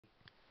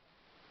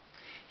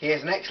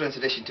Here's an excellent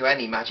addition to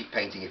any magic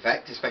painting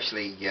effect,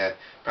 especially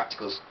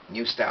Practical's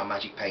new style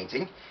magic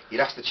painting. You'd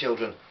ask the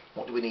children,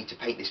 what do we need to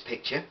paint this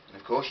picture? And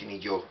of course you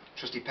need your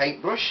trusty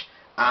paintbrush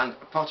and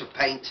a pot of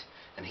paint,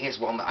 and here's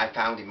one that I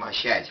found in my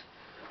shed.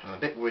 I'm a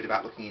bit worried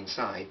about looking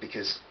inside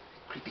because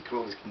creepy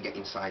crawlies can get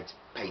inside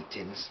paint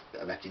tins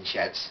that are left in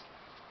sheds,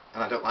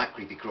 and I don't like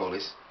creepy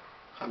crawlies.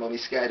 I'm only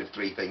scared of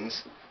three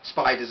things: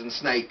 spiders and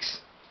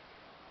snakes.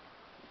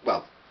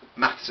 Well,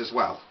 maths as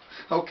well.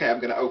 Okay, I'm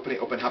going to open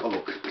it up and have a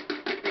look.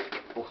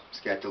 Oh, I'm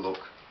scared to look.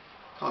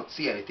 Can't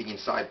see anything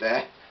inside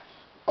there.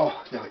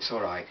 Oh, no, it's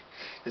alright.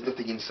 There's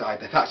nothing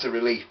inside there. That's a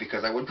relief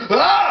because I would...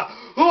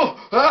 Ah!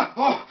 Oh! Ah!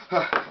 Oh!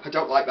 I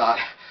don't like that.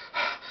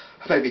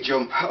 Made me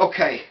jump.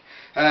 Okay.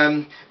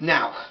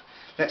 Now,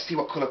 let's see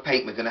what colour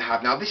paint we're going to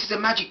have. Now, this is a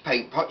magic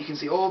paint pot. You can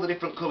see all the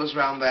different colours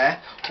around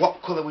there.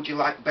 What colour would you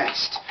like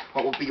best?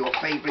 What would be your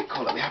favourite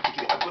colour? We have to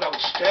give it a good old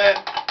stir.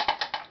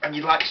 And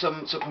you'd like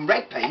some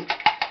red paint?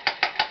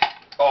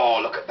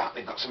 Oh, look at that.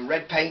 We've got some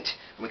red paint,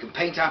 and we can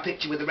paint our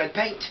picture with the red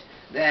paint.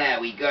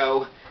 There we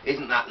go.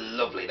 Isn't that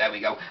lovely? There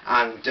we go.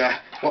 And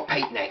what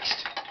paint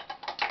next?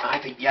 I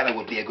think yellow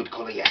would be a good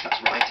colour. Yes,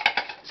 that's right.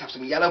 Let's have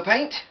some yellow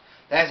paint.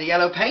 There's a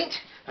yellow paint.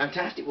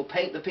 Fantastic. We'll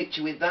paint the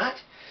picture with that.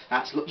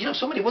 You know,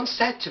 somebody once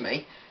said to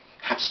me,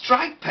 have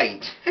stripe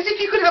paint. As if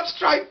you could have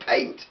stripe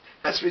paint.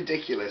 That's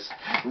ridiculous.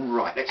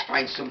 Right, let's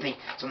find something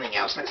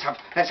else. Let's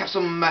have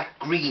some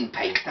green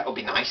paint. That would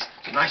be nice.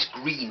 Some nice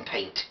green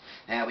paint.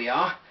 There we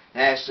are.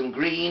 There's some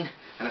green.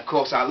 And of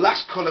course our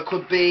last colour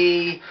could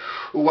be...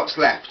 what's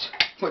left?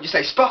 What do you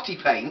say, spotty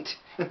paint?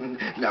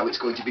 No, it's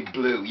going to be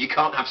blue. You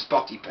can't have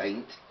spotty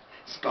paint.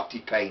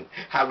 Spotty paint.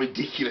 How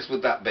ridiculous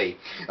would that be?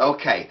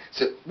 Okay,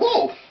 so...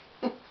 whoa!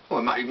 Oh,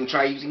 I might even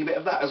try using a bit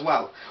of that as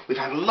well. We've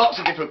had lots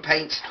of different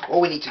paints. All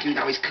we need to do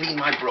now is clean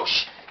my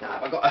brush.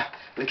 Now, I've got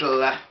a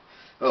little...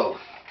 oh,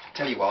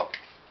 tell you what.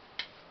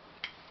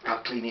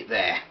 I'll clean it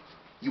there.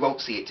 You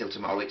won't see it till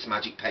tomorrow. It's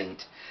magic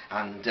paint.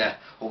 And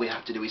all we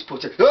have to do is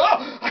put a...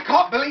 oh! I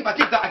can't believe I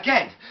did that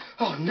again!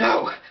 Oh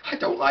no! I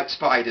don't like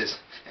spiders.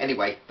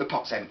 Anyway, the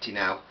pot's empty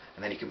now.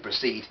 And then you can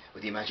proceed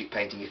with your magic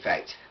painting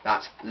effect.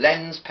 That's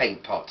Len's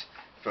Paint Pot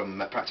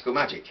from Practical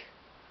Magic.